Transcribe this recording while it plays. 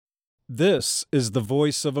This is the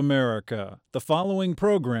voice of America. The following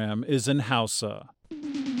program is in Hausa.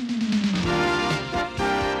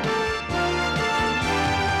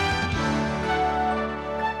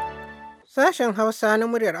 Sashen Hausa na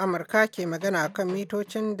muryar Amurka ke magana akan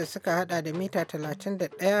mitocin da suka hada da mita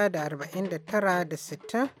 31 da 49 da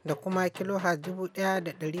 60 da kuma kilohertz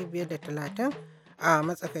 1530 a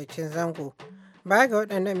matsakaicin zango. Baya ga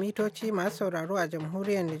waɗannan mitoci masu sauraro a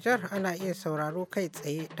jamhuriyar Nijar ana iya sauraro kai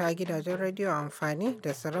tsaye ta gidajen rediyo amfani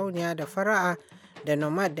da sarauniya da fara'a da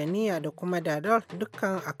nomad da niyya da kuma dadol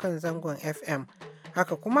dukkan akan zangon FM.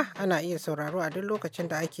 Haka kuma ana iya sauraro a duk lokacin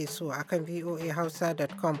da ake so akan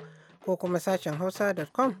voahausa.com ko kuma sashen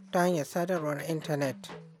hausa.com ta hanyar sadarwar intanet.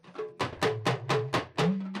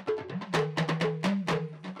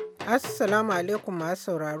 Assalamu alaikum masu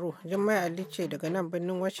sauraro, Jummai Ali ce daga nan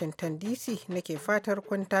birnin Washington DC nake fatar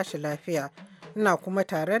kun tashi lafiya. Ina kuma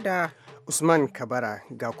tare da Usman Kabara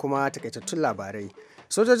ga kuma takaitattun labarai.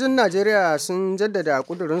 Sojojin Najeriya sun jaddada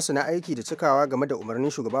kudurinsu na aiki da cikawa game da umarnin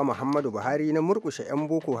shugaba Muhammadu Buhari na murkushe 'yan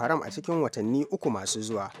Boko Haram a cikin watanni 3 masu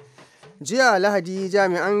zuwa. Jiya Lahadi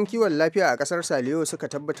jami'an kiwon lafiya a kasar Saliyo suka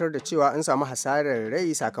tabbatar da cewa an samu hasarar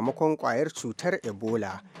rai sakamakon kwayar cutar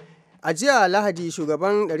Ebola. A jiya Lahadi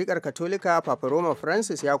shugaban ɗariƙar Katolika Papa Roma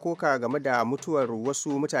Francis ya koka game da mutuwar wasu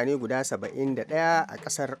mutane guda 71 a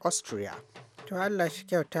ƙasar Austria. To Allah shi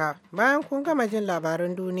kyauta. Bayan kun gama jin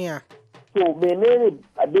labaran duniya. To menene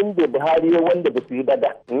abin da Buhari wanda ba su yi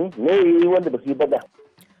bada? Me wanda ba su yi bada?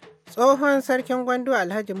 Tsohon sarkin Gwandu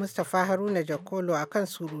Alhaji Mustapha Haruna Jakolo akan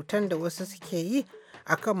surutan da wasu suke yi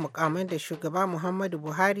akan mukamin da shugaba Muhammadu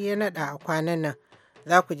Buhari ya naɗa a kwanan nan.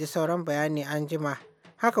 Za ku ji sauran bayani an jima.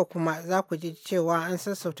 Haka kuma za ku ji cewa an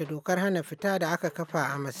sassauta dokar hana fita da aka kafa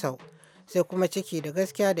a Masau. Sai kuma ciki da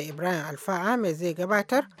gaskiya da Ibrahim Alfa Ahmed zai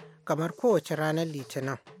gabatar kamar kowace ranar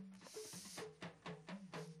Litinin.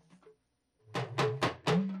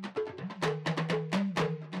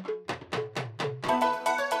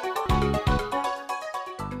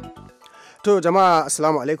 To jama'a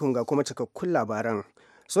assalamu alaikum ga kuma cikakkun labaran.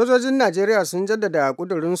 Sojojin Najeriya sun jaddada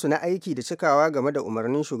ƙudurinsu na aiki da cikawa game da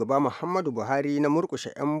umarnin shugaba Muhammadu Buhari na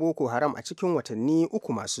murƙushe 'yan Boko Haram a cikin watanni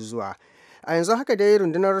 3 masu zuwa. A yanzu haka dai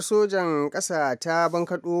rundunar sojan ƙasa ta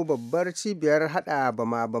bankaɗo babbar cibiyar haɗa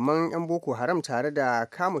bama-baman 'yan Boko Haram tare da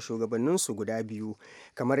kama shugabanninsu guda biyu,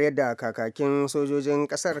 kamar yadda kakakin sojojin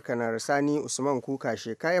ƙasar Kanar Sani Usman Kuka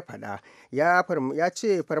Sheka ya faɗa. Ya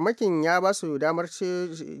ce farmakin ya ba su damar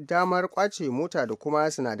kwace mota da kuma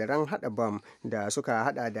sinadaran haɗa bam da suka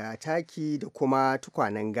haɗa da taki da kuma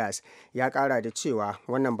tukwanen gas. Ya ƙara da cewa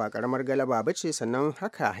wannan ba ƙaramar galaba ba ce, sannan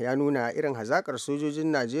haka ya nuna irin hazaƙar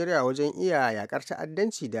sojojin Najeriya wajen iya yakar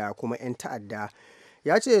ta'addanci da kuma 'yan ta'adda.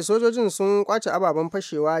 Ya ce sojojin sun kwace ababen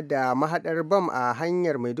fashewa da mahadar bam a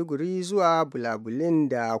hanyar Maiduguri zuwa Bulabulin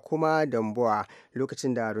da kuma Damboa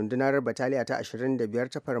lokacin da rundunar bataliya ta 25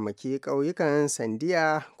 ta farmaki ƙauyukan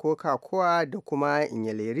Sandiya, Kokakowa da kuma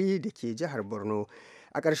Inyaleri da ke jihar Borno.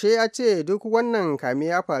 A ƙarshe ya ce duk wannan kame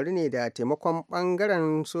ya faru ne da taimakon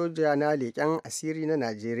ɓangaren soja na leƙen asiri na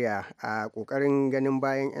Najeriya a ƙoƙarin ganin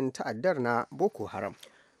bayan 'yan ta'addar na Boko Haram.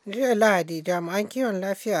 Jiya Lahadi jami'an kiwon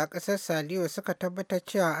lafiya a ƙasar Saliyo suka tabbatar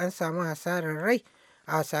cewa an samu hasarar rai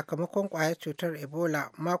a sakamakon ƙwayar cutar Ebola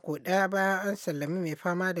mako ɗaya bayan an sallami mai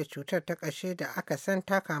fama da cutar ta ƙarshe da aka san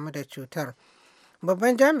ta kamu da cutar.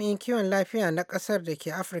 Babban jami'in kiwon lafiya na ƙasar da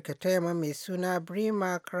ke Afirka ta Yamma mai suna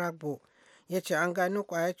Brima Kragbo ya ce an gano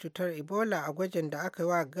ƙwayar cutar Ebola a gwajin da aka yi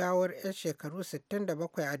wa gawar 'yar shekaru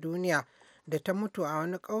 67 a duniya da ta mutu a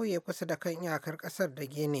wani ƙauye kusa da kan iyakar ƙasar da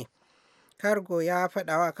Gini. Cargo ya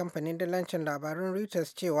faɗa wa kamfanin dalancin labarun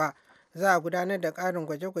Reuters cewa za a gudanar da ƙarin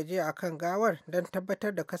gwaje-gwaje a kan gawar don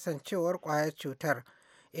tabbatar da kasancewar ƙwayar cutar.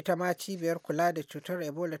 Ita ma cibiyar kula da cutar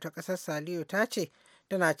Ebola ta ƙasar Saliyo ta ce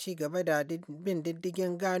tana ci gaba da bin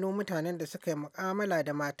diddigin gano mutanen da suka yi mu'amala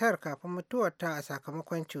da matar kafin mutuwarta a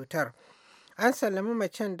sakamakon cutar. An sallami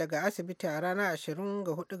macen daga asibiti a ranar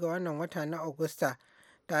 24 ga wannan wata na Agusta.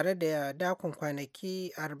 Tare da dakon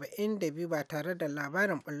kwanaki 42 ba tare da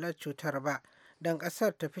labarin ɓullar cutar ba don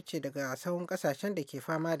ƙasar ta fice daga sahun ƙasashen da ke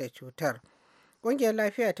fama da cutar. Ƙungiyar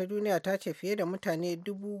Lafiya ta Duniya ta ce fiye da mutane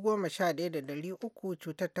 11,300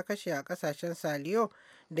 cutar ta kashe a ƙasashen Saliyo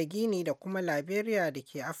da Gini da kuma Liberia da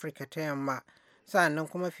ke Afirka ta Yamma. Sa'annan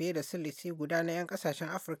kuma fiye da silisi guda na 'yan ƙasashen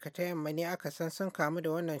Afirka ta Yamma ne aka san sun kamu da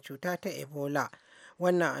wannan cuta ta Ebola.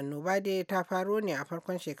 Wannan annoba dai ta faro ne a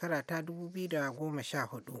farkon shekara ta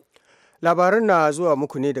 2014. Labaran na zuwa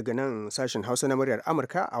muku ne daga nan sashen Hausa na muryar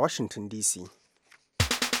Amurka a Washington DC.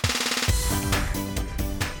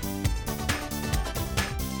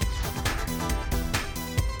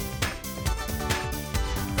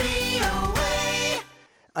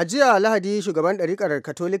 A jiya Lahadi shugaban ɗarikar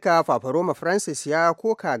Katolika Papa Roma Francis ya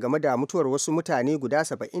koka game da mutuwar wasu mutane guda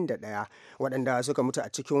 71 waɗanda suka mutu a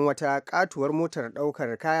cikin wata katuwar motar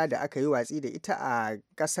ɗaukar kaya da aka yi watsi da ita a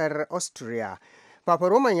ƙasar Austria. Papa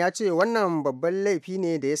Roman ya ce wannan babban laifi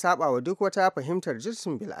ne da ya saba wa duk wata fahimtar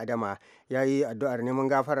jinsin bil'adama. Ya yi addu'ar neman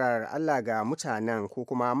gafarar Allah ga mutanen ko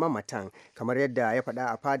kuma mamatan kamar yadda ya faɗa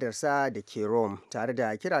a fadarsa da ke Rome, tare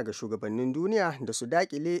da kira ga shugabannin duniya da su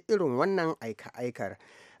daƙile irin wannan aika-aikar.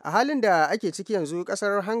 A halin da ake ciki yanzu,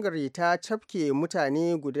 kasar Hungary ta cafke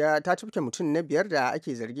mutum na 5 da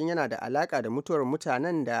ake zargin yana da alaka da mutuwar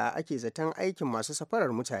mutanen da ake zaton aikin masu safarar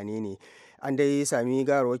mutane ne. An dai sami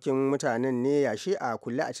gawarwakin mutanen ne yashe a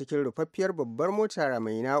kulle a cikin rufaffiyar babbar mota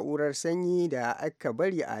mai na'urar sanyi da aka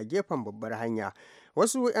bari a gefen babbar hanya.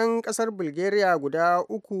 Wasu 'yan kasar Bulgaria guda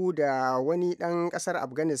 3 da wani ɗan kasar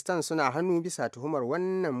Afghanistan suna hannu bisa tuhumar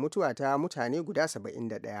wannan mutuwa ta mutane guda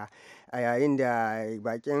 71. A yayin da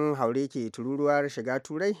bakin haure ke tururuwar shiga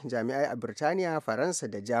Turai, jami'ai a Birtaniya, Faransa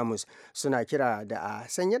da Jamus suna kira da a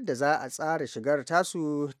san yadda za a tsara shigar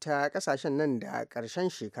tasu ta kasashen nan da ƙarshen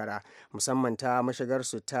shekara, musamman ta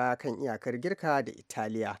mashigarsu ta kan iyakar Girka da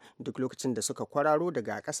Italiya, duk lokacin da suka kwararo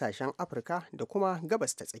daga kasashen Afirka da kuma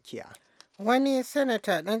Gabas ta Tsakiya. Wani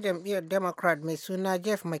sanata ɗan jam'iyyar Democrat mai suna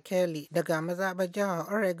Jeff McKelly daga mazaɓar jihar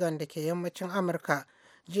Oregon da ke yammacin Amurka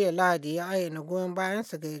jiya Lahadi ya ayyana goyon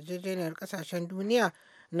bayansa ga yarjejeniyar ƙasashen duniya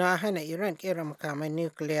na hana Iran ƙera makaman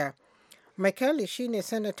nukiliya. McKelly shine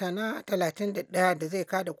sanata na 31 da zai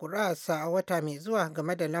kada ƙuri'arsa a wata mai zuwa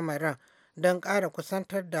game da lamarin don ƙara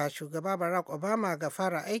kusantar da shugaba Barack Obama ga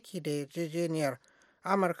fara aiki da yarjejeniyar.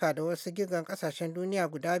 Amurka da wasu gigan ƙasashen duniya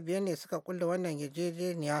guda 5 ne suka kulle wannan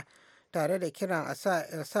yarjejeniya tare da kiran a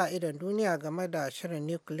sa idon duniya game da shirin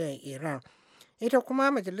nukiliyar Iran. Ita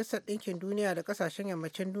kuma Majalisar Ɗinkin Duniya da ƙasashen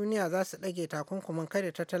yammacin duniya za su ɗage takunkumin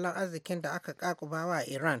kare tattalin arzikin da aka ƙaƙubawa a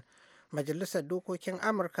Iran. Majalisar Dokokin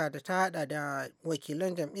Amurka da ta haɗa da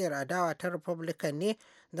wakilan jam'iyyar adawa ta Republican ne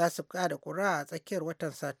za su kada ƙuri'a a tsakiyar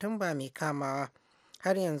watan Satumba mai kamawa.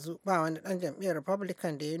 Har yanzu ba wani ɗan jam'iyyar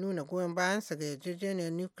Republican da ya nuna goyon bayansa ga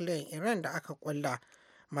yarjejeniyar nukiliyar Iran da aka ƙulla.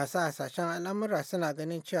 Masu hasashen al'amura suna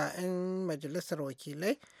ganin cewa 'yan majalisar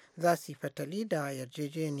wakilai za su yi fatali da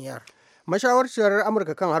yarjejeniyar. Mashawarciyar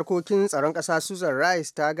Amurka kan harkokin tsaron ƙasa Susan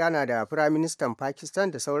Rice ta gana da Firaministan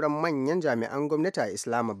Pakistan da sauran manyan jami'an gwamnati a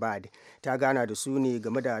Islamabad. Ta gana da su ne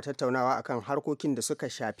game da tattaunawa akan harkokin da suka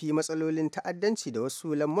shafi matsalolin ta'addanci da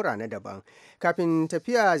wasu lamura na daban. Kafin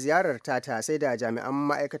tafiya ziyarar ta sai da jami'an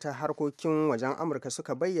ma'aikatar harkokin wajen Amurka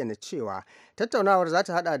suka bayyana cewa tattaunawar za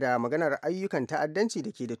ta hada da maganar ayyukan ta'addanci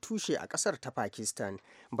da ke da tushe a ƙasar ta Pakistan.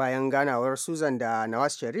 Bayan ganawar Susan da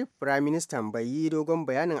Nawaz Sharif, Firaministan bai yi dogon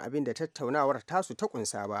bayanin abin da tattaunawar tasu ta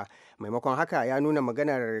kunsa ba. Maimakon haka ya nuna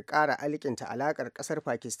maganar ƙara alkinta alakar ƙasar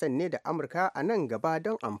Pakistan ne da Amurka a nan gaba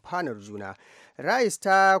don amfanar juna. Rice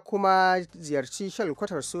ta kuma ziyarci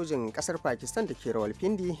shalkwatar sojin ƙasar Pakistan da ke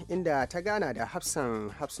Rawalpindi, inda ta gana da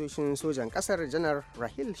hafsoshin sojan ƙasar Janar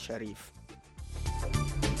Rahil Sharif.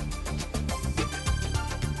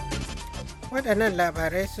 Waɗannan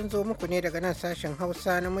labarai sun zo muku ne daga nan sashen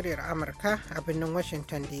Hausa na muryar Amurka a birnin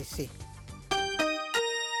Washington DC.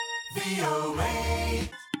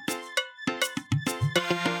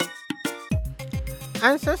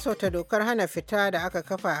 An sassauta dokar hana fita da aka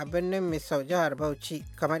kafa a birnin Misau jihar Bauchi,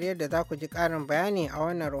 kamar yadda za ku ji ƙarin bayani a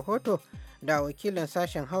wannan rahoto da wakilin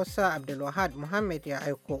sashen Hausa Abdulwahad Muhammad ya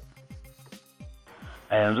aiko.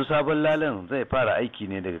 A yanzu sabon lalin zai fara aiki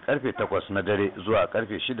ne daga karfe 8 na dare zuwa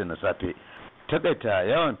karfe 6 na safe. Takaita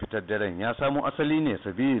yawan fitar daren ya samo asali ne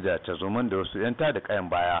sabili da tazoman da wasu 'yan tada kayan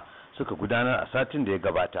baya suka gudanar a satin da ya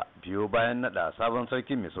gabata, biyo bayan nada sabon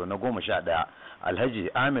sarkin Misau na 11 Alhaji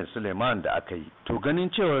Ahmed Suleiman da aka yi. To ganin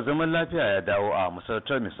cewa zaman lafiya ya dawo a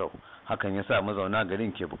masarautar Misau, hakan ya sa mazauna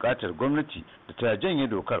garin ke bukatar gwamnati da ta janye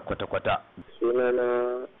dokar kwata-kwata.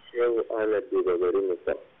 Sunana Shehu Ahmed daga garin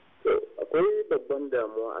Misau. Akwai babban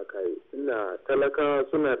damuwa a kai, suna talakawa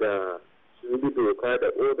suna da sun bi doka da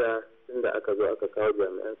oda tunda aka zo aka kawo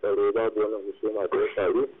jami'an tsaro, babu wani husuma da ya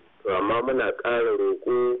faru. To amma muna ƙara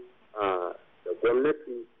roƙo da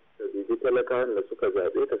gwamnati da bibi talakawan da suka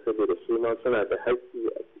zaɓe ta, saboda su ma suna da haƙƙi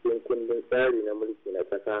a cikin kundin tsari na mulki na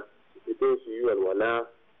ƙasa, su fito su yi walwala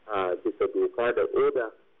a bisa doka da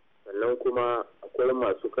oda. Sannan kuma akwai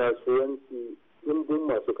masu kasuwanci, ɗumbin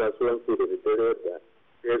masu kasuwanci da daddare da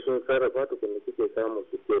sai sun sarrafa tukunna suke samun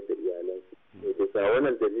su ciyar da iyalansu. Bisa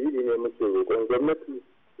wannan dalili ne muke roƙon gwamnati,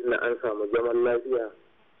 tunda an samu zaman lafiya,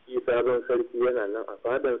 shi sabon sarki yana nan a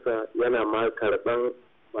fadansa, yana ma karɓan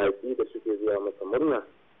baki da suke zuwa masa murna.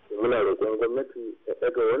 Muna roƙon gwamnati ta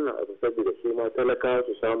ɗaga wannan abu saboda su ma talakawa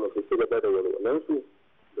su samu su ci gaba da walwalansu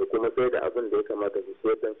da kuma sai da abin da ya kamata su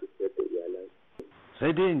sayar don su sayar da iyalansu.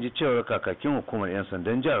 Sai dai in ji cewar kakakin hukumar 'yan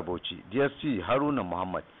sandan jihar Bauchi DSP Haruna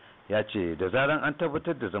Muhammad ya ce da zaran an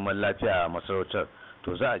tabbatar da zaman lafiya a masarautar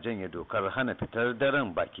to za a janye dokar hana fitar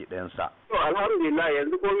daren baki ɗayansa. To alhamdulillah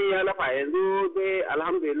yanzu komai ya lafa, yanzu dai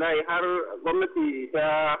alhamdulillah har gwamnati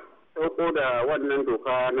ta sauko da wannan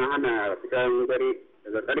doka na hana fitar dare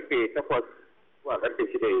daga karfe 8 zuwa karfe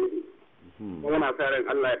 6 yanzu. Muna sa ran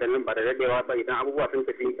Allah ya dannin ba da dadewa ba idan abubuwa sun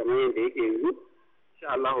tafi kamar yadda yake yanzu insha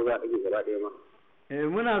Allah za a ɗage gaba ɗaya ma.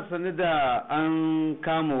 Muna sani da an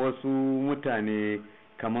kama wasu mutane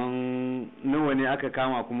kaman nawa ne aka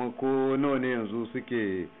kama kuma ko nawa ne yanzu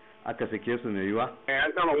suke aka sake su na yiwa?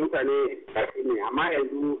 An kama mutane ne amma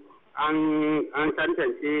yanzu an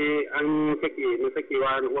tantance an sake na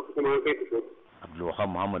sakewa wasu kuma an kai su. Abdulwahab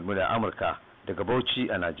Muhammad Murya Amurka daga Bauchi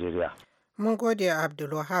a Najeriya. Mun gode a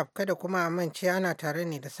Abdulwahab, kada kuma a mance ana tare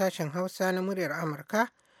ne da sashen Hausa na muryar Amurka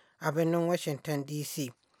a birnin Washington DC.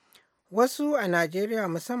 Wasu a Najeriya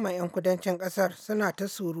musamman 'yan kudancin ƙasar suna ta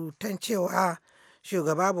surutan cewa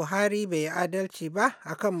shugaba Buhari bai yi adalci ba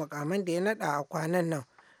akan mukaman da ya naɗa a kwanan nan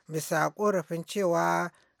bisa ƙorafin cewa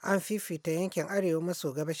an fifita yankin arewa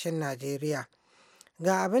maso gabashin Najeriya.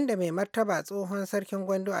 Ga abin da mai martaba tsohon sarkin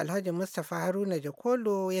Gwandu Alhaji Mustapha Haruna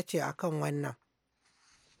Jakolo ya ce akan wannan.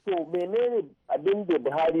 To menene abin da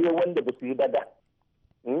Buhari ya wanda ba su yi bada?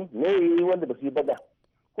 Me yi wanda ba su yi bada?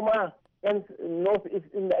 Kuma yan North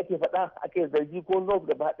East din da ake faɗa ake zargi ko North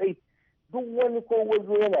gaba ɗai duk wani ko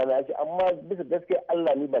wazo yana nashi amma bisa gaskiya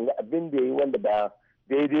Allah ni ban ga abin da yi wanda ba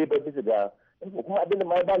daidai ba bisa ga kuma abin da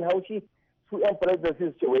ma ba haushi su yan president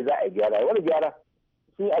su ce wai za a yi gyara wani gyara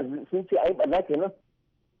sun ce a yi ɓanna kenan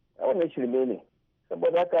wannan shirme ne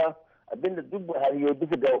saboda haka abin da duk Buhari ya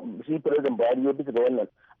bisa ga shi president Buhari ya bisa ga wannan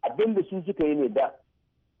abin da su suka yi ne da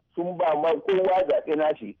sun ba ma kowa zaɓe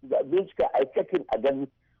nashi bincika a cikin a gani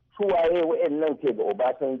su waye wa'annan ke ga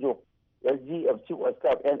Obasanjo SGF Chief of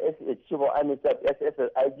Staff NSH Chief of Army Staff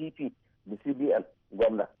SSS IGP da CBN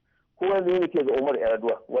gwamna ko wanda ne ke ga Umar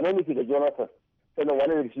Yar'adua wane ne ke ga Jonathan sannan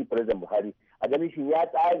wane ne shi president Buhari a ganin shi ya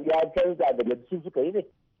canza daga su suka yi ne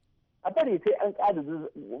a bari sai an ƙada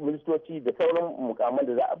ministoci da sauran mukaman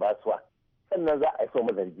da za a basuwa sannan za a yi so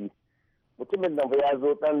mazargi mutumin nan ya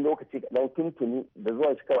zo dan lokaci dan tuntuni da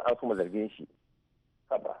zuwan shi kawai an so mazargin shi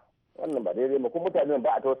haba wannan ba daidai ba kuma mutanen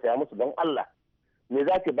ba a tausaya musu don Allah me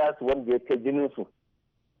za ki ba su wanda ya kai jinin su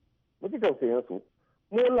muke tausayin su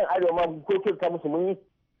mu wannan arewa ma ko kirka musu mun yi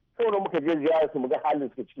saboda muka je ziyara su mu ga halin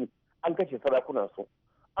suke ciki an kashe sarakunan su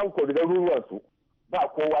an kori garuruwan su ba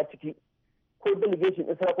kowa ciki ko delegation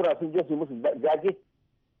ɗin sarakuna sun je su musu jaje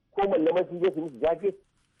ko mallamai sun je su musu jaje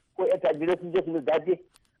ko yan tajirai sun je su musu jaje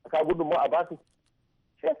a ka gudunmu a basu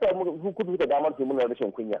shi yasa mu kudu da damar su muna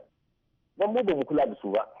rashin kunya don mu ba mu kula da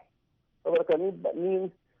su ba saboda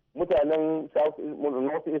ni mutanen south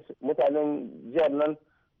north east mutanen jihar nan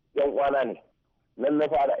yan uwana ne nan na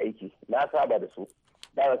fara aiki na saba da su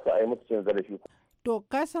ba su a yi musu cin zarafi. To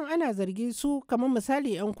ka san ana zargi su kamar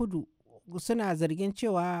misali 'yan kudu suna zargin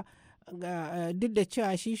cewa duk da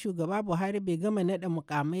cewa shi shugaba Buhari bai gama naɗa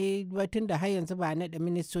mukamai ba tun da har yanzu ba a naɗa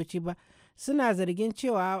ministoci ba suna zargin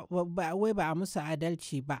cewa wai ba a musu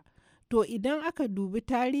adalci ba. To idan aka dubi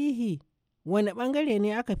tarihi wani bangare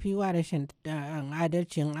ne aka fi wa rashin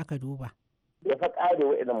adalcin aka duba? Ya fa ƙare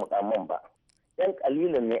wa'idan mukaman ba. Yan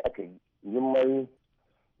kalilan ne aka yi mai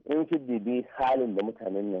in ki dibi halin da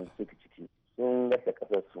mutanen nan suke ciki sun rasa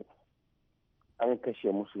ƙasarsu an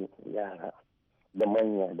kashe musu yara da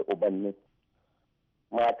manya da ubanni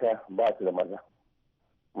mata ba su da maza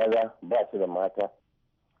ba su da mata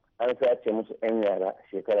an sace musu 'yan yara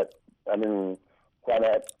shekara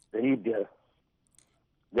kwana 500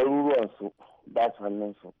 garuruwansu ba su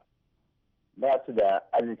hannunsu ba su da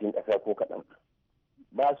arzikin ƙasa ko kaɗan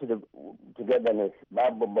ba su da togetherness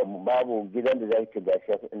babu gidan da za ki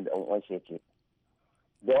gashi inda an uwan yake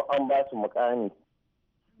don an ba su mukami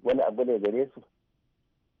wani abu da gare su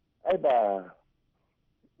ai ba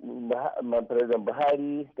President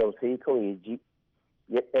Buhari tausayi kawai ya ji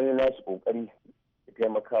ya ɗan nashi ƙoƙari ya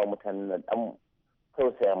taimaka wa mutanen nan an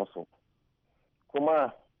tausaya musu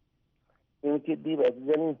kuma in ki diba su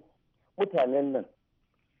gani mutanen nan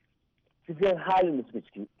cikin halin da suka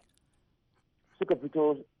ciki suka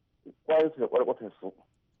fito kwansu da kwarkwatarsu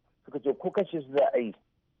suka ce ko kashe su za a yi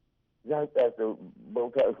za su tsaya su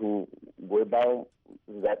bauta su goyi bayan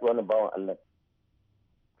zaɓi wani bawan Allah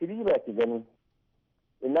ki diba ki gani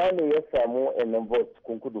ina ne ya samu wa'annan vote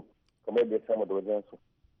kun kudu kamar da ya samu da wajensu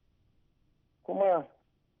kuma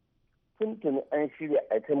tuntuni an shirya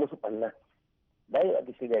a kai musu ɓanna bayan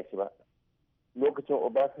aka shirya shi ba lokacin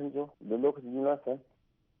Obasanjo da lokacin Jonathan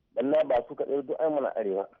banna ba su kaɗai duk ai muna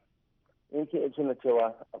arewa. In ke tuna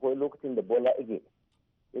cewa akwai lokacin da Bola Ige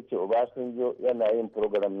ya ce Obasanjo yana yin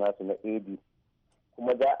program nasu na AD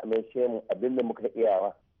kuma za a mai mu abin da muka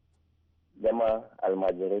iyawa zama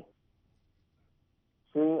almajirai.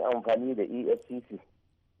 Sun yi amfani da EFCC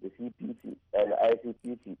da CPC da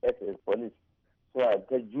ICPC, SS Police suna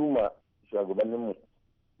ta juma shugabanninmu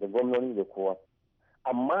da gwamnoni da kowa.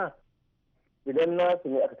 Amma idan nasu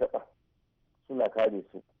ne aka taɓa suna kare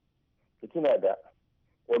su. Ka tuna da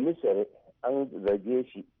omisore an zarge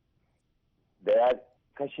shi da ya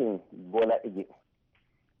kashin Bola Ige,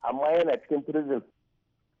 amma yana cikin prison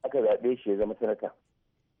aka zaɓe shi ya zama sanata.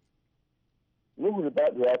 Nuhu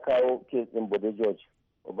Baɗo ya kawo kes ɗin Bode George,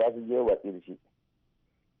 Obasanjo ya watsi da shi.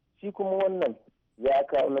 Shi kuma wannan ya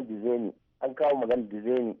kawo na Dizeni, an kawo magana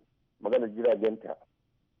Dizeni, magana jiragenta.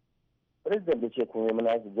 President da ce kuma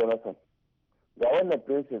mana shi Jonathan, ga wannan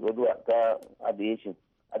Princess Oduwa ta aviation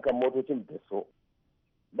akan motocin da so.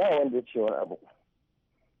 Ba wanda ya ce wani abu.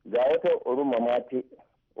 Ga wata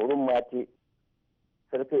Urun Mate,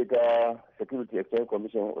 sarkai ta Security Exchange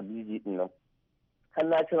Commission ODG din nan. Har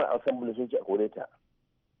National Assembly sun ce a kore ta,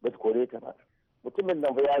 ba su kore ta ba. Mutumin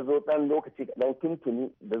nan ba ya zo ɗan lokaci kaɗan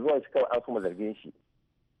tuntuni da zuwan shi kawai an suma zargin shi.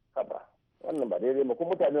 Haba, wannan ba daidai ba, kuma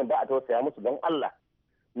mutanen ba a tausaya musu don Allah.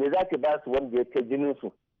 Me za ki ba su wanda ya kai jinin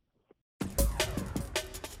su?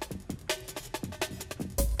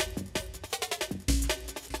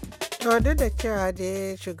 To duk da cewa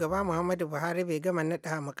dai shugaba Muhammadu Buhari bai gama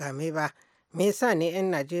naɗa mukamai ba, me yasa ne 'yan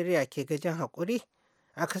Najeriya ke gajin haƙuri?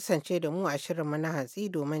 A kasance da mu a shirinmu na hantsi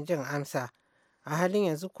domin jin amsa. A halin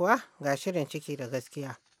yanzu kuwa ga shirin ciki da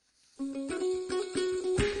gaskiya.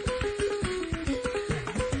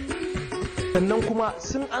 Sannan kuma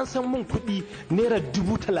sun an san min kuɗi naira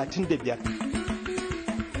 35,000.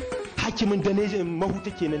 Hakimin danejin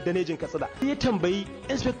mahuta kenan danejin katsina ya tambayi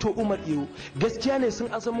inspector Umar Iro, gaskiya ne sun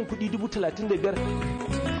an san min kuɗi 35,000?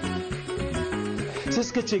 Sai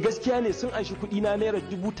suka ce gaskiya ne sun anshi kuɗi na naira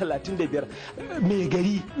 35,000. Mai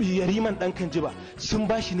gari yariman ɗan Kanjiba sun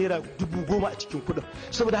ba shi naira 10,000 a cikin kuɗin,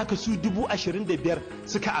 saboda haka su 25,000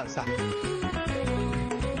 suka ansa.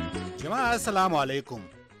 Jama'a assalamu alaikum.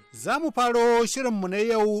 Za mu faro shirinmu na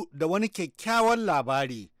yau da wani kyakkyawan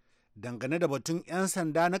labari dangane da batun 'yan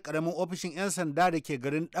sanda na ƙaramin ofishin 'yan sanda da ke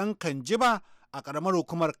garin ɗan Kanjiba a ƙaramar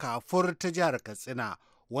hukumar Kafur ta jihar Katsina,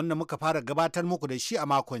 wanda muka fara gabatar muku da shi a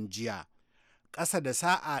makon jiya. Ƙasa da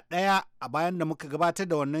sa'a ɗaya a bayan da muka gabatar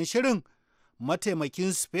da wannan shirin,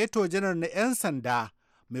 mataimakin Sufeto Janar na 'yan sanda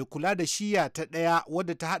mai kula da shiya ta ɗaya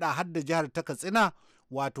wadda ta haɗa har da jihar ta Katsina,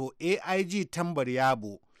 wato AIG Tambar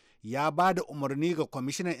Yabo, ya ba da umarni ga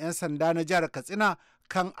kwamishinan 'yan sanda na jihar Katsina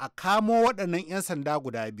kan a kamo waɗannan 'yan sanda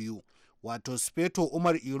guda biyu, wato Sufeto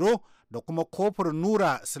Umar Iro da kuma Kofur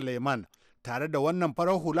Nura Suleiman, tare da wannan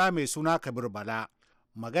farar hula mai suna Kabir Bala.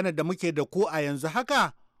 Magana da muke da ku a yanzu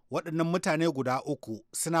haka, waɗannan mutane guda uku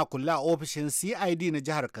suna kula a ofishin CID na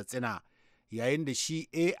jihar Katsina, yayin da shi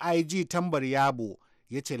AIG Tambar Yabo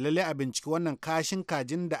ya ce lalle a binciki wannan kashin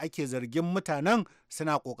kajin da ake zargin mutanen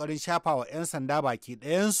suna ƙoƙarin shafa wa 'yan sanda baki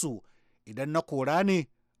ɗayansu, idan na kora ne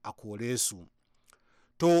a kore su.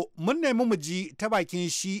 To, mun nemi mu ji ta bakin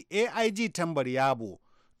shi AIG Tambar Yabo,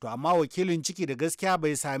 to amma wakilin ciki da gaskiya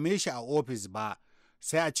bai same shi a ofis ba,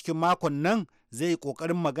 sai a cikin makon nan zai yi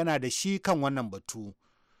ƙoƙarin magana da shi kan wannan batu.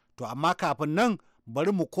 To, amma kafin nan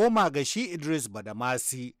bari mu koma ga shi Idris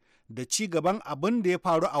Badamasi da ci gaban abin da ya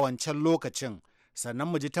faru a wancan lokacin. Sannan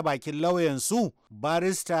mu ji ta bakin lauyansu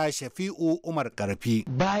barista Shafi'u Umar Karfi.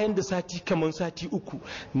 Bayan da kamar sati uku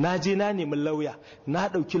na je na nemi lauya, na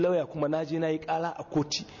ɗauki lauya kuma na je na yi ƙara a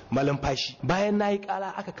koti malamfashi. Bayan na yi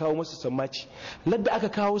ƙara aka kawo masu sammaci. Ladda aka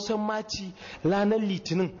kawo sammaci ranar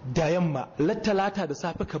Litinin da yamma, Talata da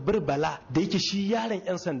safe Kabir Bala da yake shi yaron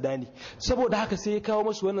 'yan sanda ne. Saboda haka sai ya kawo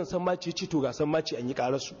masu wannan sammaci ya ce to ga sammaci an yi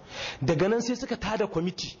ƙararsu. Daga nan sai suka tada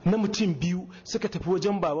kwamiti na mutum biyu suka tafi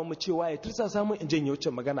wajen babanmu cewa ya tursa samun in janye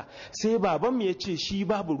wucin magana, sai babanmu ya ce shi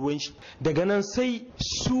babu ruwan shi. Daga nan sai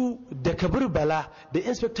su da Kabir Bala da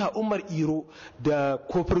Inspector Umar Iro da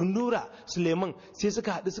Kofur Nura Suleiman sai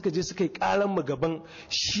suka haɗu suka je suka yi ƙaran mu gaban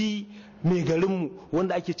shi mai garinmu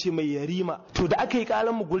wanda ake ce mai Yarima. To da aka yi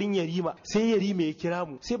ƙaran mu gurin Yarima sai Yarima ya kira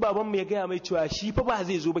mu, sai babanmu ya gaya mai cewa shi fa ba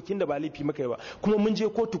zai zo ba da ba laifi maka ba, kuma mun je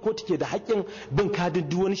kotu ke da haƙƙin bin kadin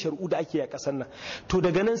duk wani shari'u da ake yi a ƙasar nan. To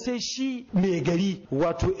daga nan sai shi mai gari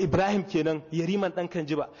wato Ibrahim kenan Yariman ɗan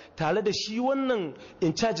Kanjiba tare da shi wannan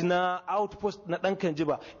in charge na outpost na ɗan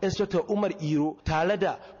Kanjiba Inspector Umar Iro tare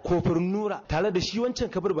da Kofur Nura tare da shi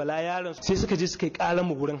wancan Kabir Bala yaron sai suka je suka yi ƙaran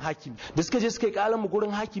mu gurin hakimi. Da suka je suka yi ƙaran mu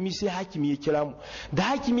gurin hakimi sai hakimi ya kira mu. Da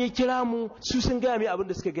hakimi ya kira mu su sun gaya mai abin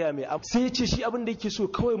da suka gaya mai, sai ya ce shi abin da yake so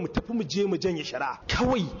kawai mu tafi mu je mu janye shari'a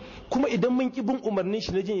kawai, kuma idan mun ki bin umarnin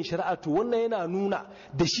shi na janye shari'a to wannan yana nuna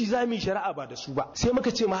da shi za mu yi shari'a ba da su ba. Sai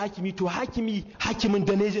muka ce ma hakimi to hakimin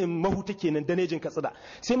danejin mahuta kenan, danejin Katsina.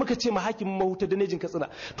 Sai muka ce ma hakimin mahuta danejin Katsina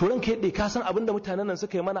to ranka yadda ka san abin da mutanen nan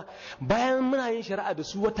suka yi mana bayan muna yin shari'a da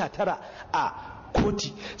su wata 9 a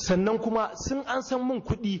koti, sannan kuma sun an san mun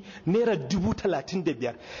kuɗi naira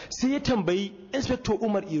 35,000. Sai ya tambayi inspector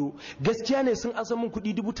Umar Iro, gaskiya ne sun an san mun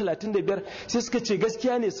kuɗi 35,000? Sai suka ce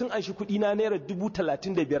gaskiya ne sun anshi kuɗi na naira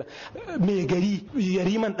 35,000. Mai gari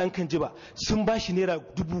Yariman ɗan Kanjiba sun ba shi naira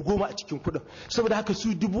 10,000 a cikin kuɗin, saboda haka su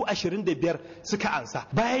 25,000 suka ansa.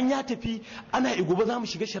 Bayan ya tafi ana gobe za mu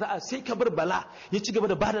shiga shari'a, sai Kabir Bala ya ci gaba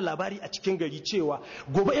da bada labari a cikin gari cewa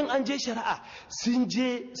gobe in an je shari'a sun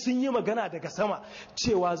yi magana daga sama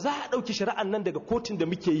cewa za a ɗauki shari'an nan daga kotun da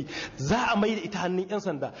muke yi, za a mai da ita hannun 'yan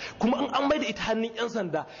sanda, kuma in an mai da ita hannun 'yan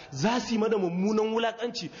sanda za su yi mana mummunan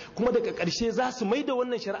wulakanci, kuma daga ƙarshe za su mai da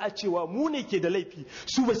wannan shari'a cewa mu ne ke da laifi,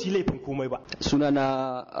 su ba su yi laifin komai ba.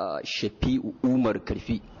 Sunana Shafi'u Umar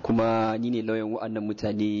Karfi, kuma ni ne lauyan wa'annan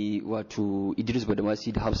mutane wato Idris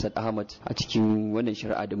Badamasi da Hafsat Ahmad a cikin wannan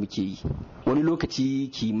shari'a da muke yi. Wani lokaci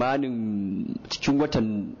kimanin cikin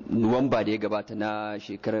watan Nuwamba da ya gabata na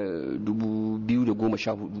shekarar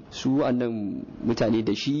 2014 su wa'annan mutane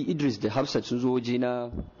da shi Idris da Hafsat sun zo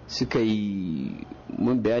wajena suka yi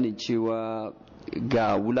mun bayanin cewa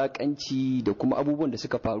ga wulakanci da kuma abubuwan da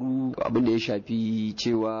suka faru, abin da ya shafi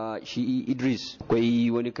cewa shi Idris akwai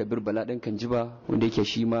wani Kabir Bala dan Kanjiba wanda yake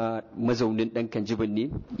shi ma mazaunin dan Kanjiban ne,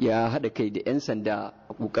 ya hada kai da 'yan sanda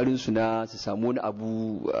a kokarin su na su samu wani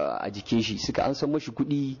abu a jikin shi, suka an san mashi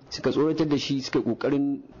kuɗi, suka tsoratar da shi, suka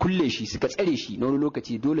kokarin kulle shi, suka tsare shi na wani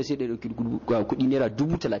lokaci, dole sai da dauki kuɗi naira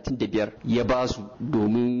 35,000 ya ba su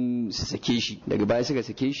domin su sake shi. Daga baya suka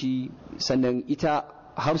sake shi, sannan ita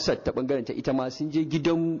Hafsat ta bangaren ta ita ma sun je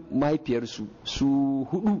gidan mahaifiyarsu su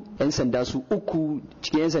 4, 'yan sanda su 3,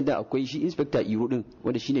 cikin 'yan sanda akwai shi inspector Iro din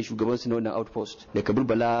wanda shine shugaban su na wannan outpost, da Kabir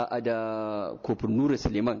Bala da Kofur Nura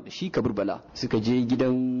Suleiman da shi Kabir Bala suka je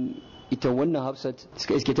gidan ita wannan Hafsat,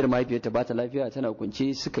 suka iske ta da mahaifiyarta ba ta lafiya tana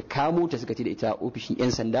kwance, suka kamo ta suka ce da ita ofishin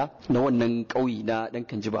 'yan sanda na wannan ƙauye na dan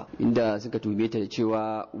Kanjiba, inda suka tuhume ta da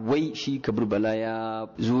cewa wai shi Kabir Bala ya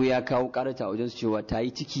zo ya kawo karata a wajen su cewa ta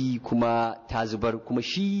yi ciki kuma ta zubar, kuma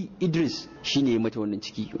shi Idris shine mata wannan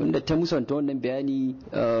ciki, wanda ta musanta wannan bayani.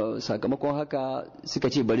 Sakamakon haka suka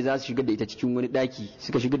ce bari za su shigar da ita cikin wani daki,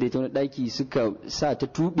 suka shigar da ita wani daki suka sa ta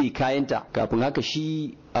tube kayanta. Kafin haka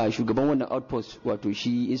shi shugaban wannan outpost wato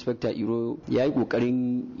shi inspector Iro ya yi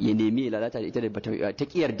kokarin ya nemi lalata da ita da ta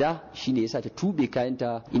kiyarda, shine yasa ta tube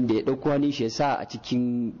kayanta, inda ya dauko hannun shi ya sa a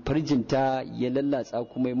cikin farjinta ya lallatsa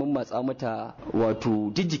kuma ya mammatsa mata wato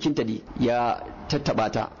jijjikinta ne ya tattaba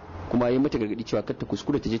ta, kuma ya mata gargadi cewa kar ta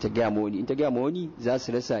kuskure ta je ta gaya ma wani, in ta gaya ma wani za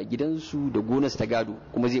su rasa gidansu da gonarsu ta gado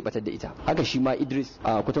kuma zai batar da ita. Haka shi ma Idris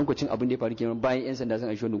a kwatankwacin abin da ya faru kenan, bayan 'yan sanda sun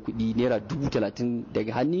aishi wannan kuɗi naira 30,000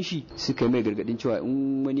 daga hannun shi, suka yi mai gargadin cewa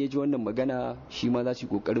in wani ya ji wannan magana shi ma za su yi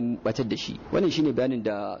kokarin batar da shi. Wannan shine bayanin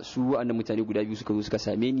da su wa'annan mutane guda biyu suka zo suka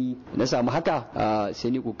same ni, na samu haka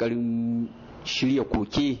sai ni kokarin shirya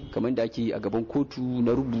koke kamar da ake a gaban kotu,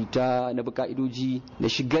 na rubuta na bi ka'idoji, na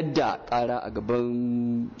shigar da kara a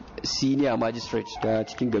gaban senior magistrate ta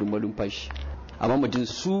cikin garin Malumfashi. Amma mutum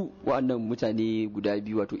su wa'annan mutane guda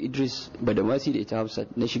biyu wato Idris Badamasi da ita Hafsat,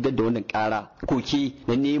 na shigar da wannan kara koke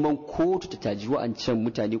na neman kotu ta taji wa'ancan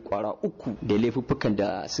mutane kwara 3 da laifuffukan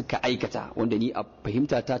da suka aikata, wanda ni a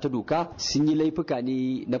fahimta ta doka sun yi laifuka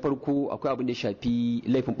ne. Na farko akwai abin da ya shafi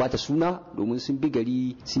laifin bata suna, domin sun bi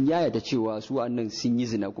gari sun yayata cewa su wa'annan sun yi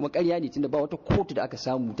zina, kuma ƙarya ne tunda ba wata kotu da aka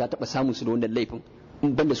samu ta taba samun su da wannan laifin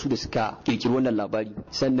banda su da suka kirkiri wannan labari.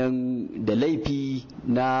 Sannan da laifi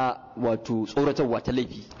na wato tsoratarwa ta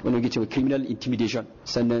laifi wanda yake cewa criminal intimidation,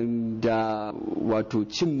 sannan da wato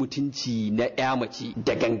cin mutunci na ƴa mace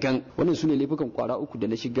da gangan. Wannan su ne laifukan kwara 3 da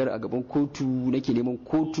na shigar a gaban kotu, nake neman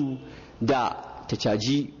kotu da ta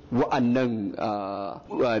caji wa'annan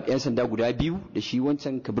 'yan sanda guda biyu da shi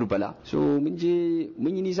wancan Kabir Bala. So mun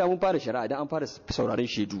yi nisa, mun fara shari'a dan an fara sauraron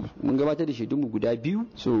shaidu, mun gabatar da shaidunmu guda 2.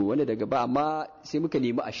 So wanda daga ba amma sai muka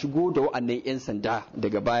nemi a shigo da wa'annan 'yan sanda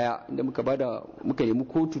daga baya, inda muka nemi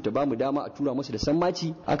kotu ta bamu dama a tura musu da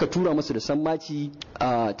sammaci. Aka tura musu da sammaci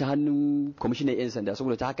ta hannun kwamishinan 'yan sanda,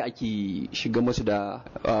 saboda ta haka ake shiga musu da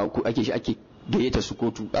ake gayyata su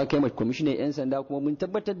kotu. Aka yi kwamishinan 'yan sanda, kuma mun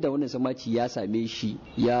tabbatar da wannan sammaci ya same shi,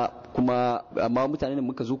 ya kuma amma mutanen da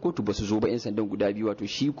muka zo kotu ba su zo ba, 'yan sandan guda biyu wato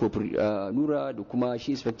shi Kofur Nura da kuma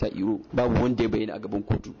shi inspector Iro, babu wanda ya bayyana a gaban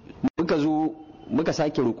kotu. Muka zo muka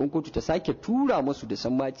sake roƙon kotu ta sake tura musu da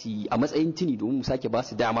sammaci a matsayin tuni domin mu sake ba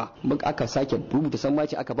su dama. Aka sake rubuta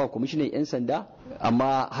sammaci aka ba kwamishinan 'yan sanda,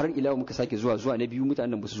 amma har ila muka sake zuwa na biyu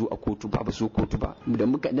mutanen ba su zo a kotu ba su kotu ba. Da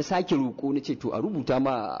na sake roƙo na ce to a rubuta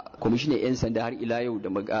ma kwamishinan 'yan sanda har ila yau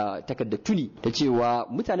da takardar tuni ta cewa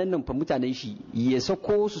mutanen nan fa mutanen shi ya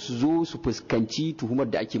sako su zo su fuskanci tuhumar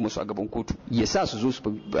da ake musu a gaban kotu, ya sa su zo su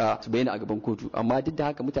bayyana a gaban kotu. Amma duk da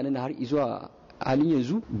haka mutanen har zuwa halin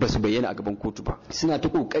yanzu ba su bayyana a gaban kotu ba. Suna ta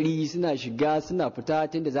kokari, suna shiga suna fita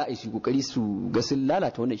tunda za a yi su kokari su ga sun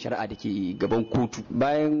lalata wannan shari'a da ke gaban kotu.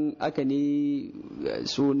 Bayan aka ne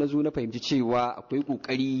so na zo na fahimci cewa akwai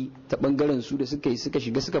kokari ta bangaren su da suka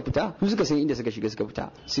shiga suka fita, su suka san inda suka shiga suka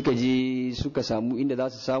fita, suka je suka samu inda za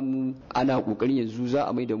su samu. Ana kokarin yanzu za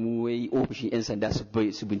a mai da mu wai ofishin 'yan sanda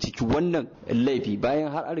su binciki wannan laifi,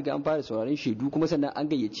 bayan har an riga an fara sauraron shaidu kuma sannan an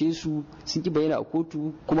gayyace su sun ki bayyana a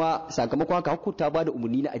kotu, kuma sakamakon haka kotu ta bada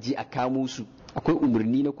umarni na aje a kamo su. Akwai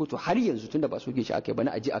umarni na kotu har yanzu tunda ba soke shi aka yi ba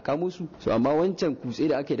na aje a kamo su. So amma wancan kutse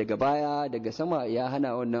da aka yi daga baya daga sama ya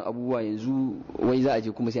hana wannan abubuwa, yanzu wai za a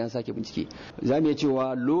je kuma sai an sake bincike. Za mu iya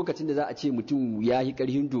cewa lokacin da za a ce mutum ya yi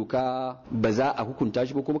karhin doka ba za a hukunta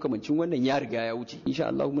shi ba kuma kamancin wannan ya riga ya wuce. Insha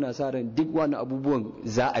Allah muna sa ran duk wannan abubuwan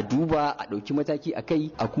za a duba a ɗauki mataki a kai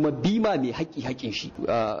a kuma bima mai haƙƙin shi.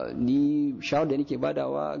 Ni shawar da nake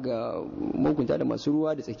badawa ga mahukunta da masu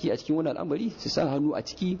ruwa da tsaki a cikin wannan al'amari su sa hannu a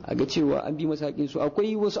ciki a ga cewa an bi masa haƙƙin su.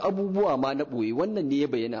 Akwai wasu abubuwa ma na ɓoye, wannan ne ya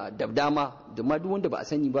bayyana da dama da ma duk wanda ba a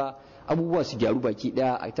sani ba, abubuwa su gyaru baki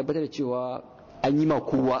ɗaya a tabbatar da cewa an yi ma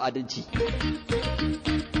kowa adalci.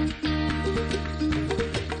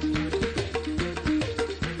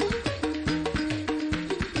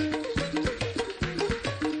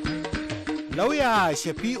 Lauya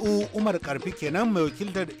Shafi'u Umar Karfi kenan mai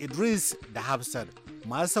wakiltar Idris da Hafsat.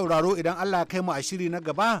 Masu sauraro, idan Allah kai mu a shiri na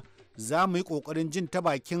gaba za mu yi ƙoƙarin jin ta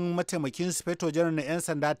bakin mataimakin Sufeto Janar na 'yan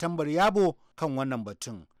sanda Tambar Yabo kan wannan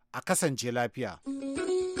batun. A kasance lafiya.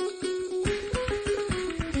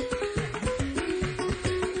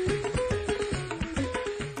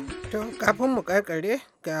 To, kafin mu karkare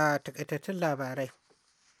ga takaitattun labarai.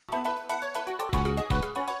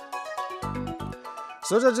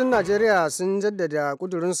 Sojojin Najeriya sun jaddada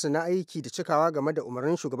kudurinsu na aiki da cikawa game da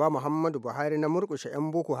umarnin shugaba Muhammadu Buhari na murkushe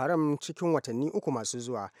 'yan Boko Haram cikin watanni 3 masu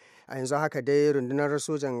zuwa. A yanzu haka dai rundunar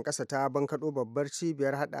sojan ƙasa ta bankaɗo babbar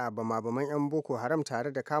cibiyar haɗa bama-baman 'yan Boko Haram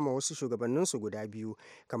tare da kama wasu shugabanninsu guda biyu,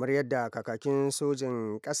 kamar yadda kakakin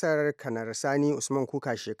sojan ƙasar Kanar Sani Usman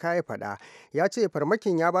Kuka Sheka ya faɗa. Ya ce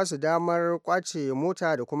farmakin ya ba su damar kwace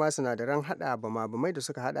mota da kuma sinadaran haɗa bama-bamai da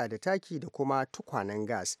suka haɗa da taki da kuma tukwanen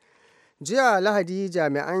gas. Jiya Lahadi,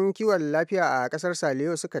 jami'an kiwon lafiya a kasar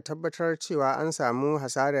Saliyo suka tabbatar cewa an samu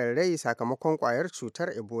hasarar rai sakamakon kwayar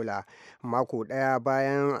cutar Ebola, mako daya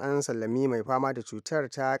bayan an sallami mai fama da cutar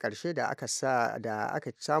ta karshe da aka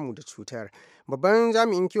samu da cutar. Babban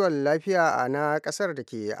jami'in kiwon lafiya a na kasar da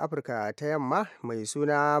ke Afirka ta yamma mai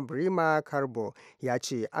suna Brima Carbo ya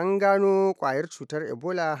ce an gano kwayar cutar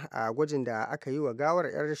Ebola a gwajin da aka yi wa gawar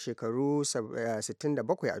 'yar shekaru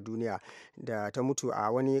 67 a duniya da ta mutu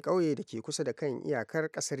a wani ƙauye da ke kusa da kan iyakar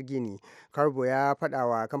kasar Gini. Carbo ya faɗa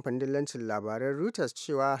wa kamfanin dillancin labaran Reuters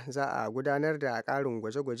cewa za a gudanar da ƙarin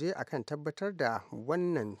gwaje-gwaje akan tabbatar da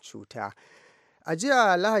wannan cuta. A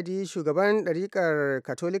jiya Lahadi, shugaban ɗariƙar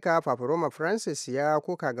Katolika Papa Roma Francis ya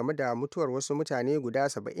koka game da mutuwar wasu mutane guda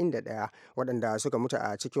 71 waɗanda suka mutu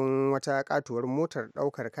a cikin wata katuwar motar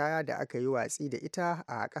ɗaukar kaya da aka yi watsi da ita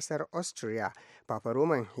a ƙasar Austria. Papa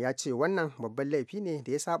Roman ya ce wannan babban laifi ne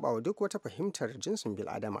da ya saba wa duk wata fahimtar jinsin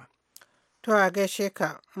bil'adama. To a gaishe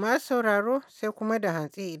ka, ma sauraro sai kuma da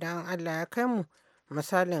hantsi idan Allah ya kai mu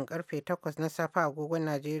misalin karfe 8 na safe agogon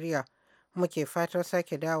Najeriya. Muke fatar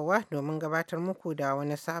sake dawowa domin gabatar muku da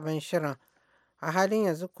wani sabon shirin. A halin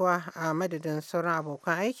yanzu kuwa a madadin sauran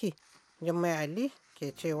abokan aiki, Jummai Ali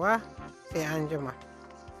ke cewa sai an jima.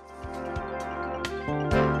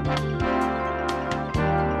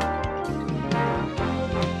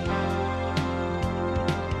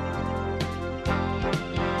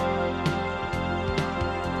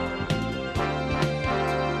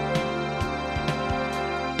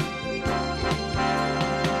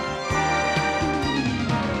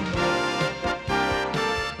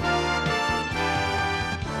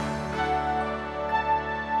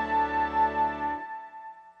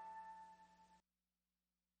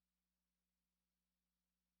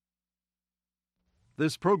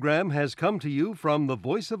 This program has come to you from the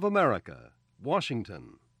Voice of America,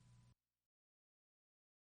 Washington.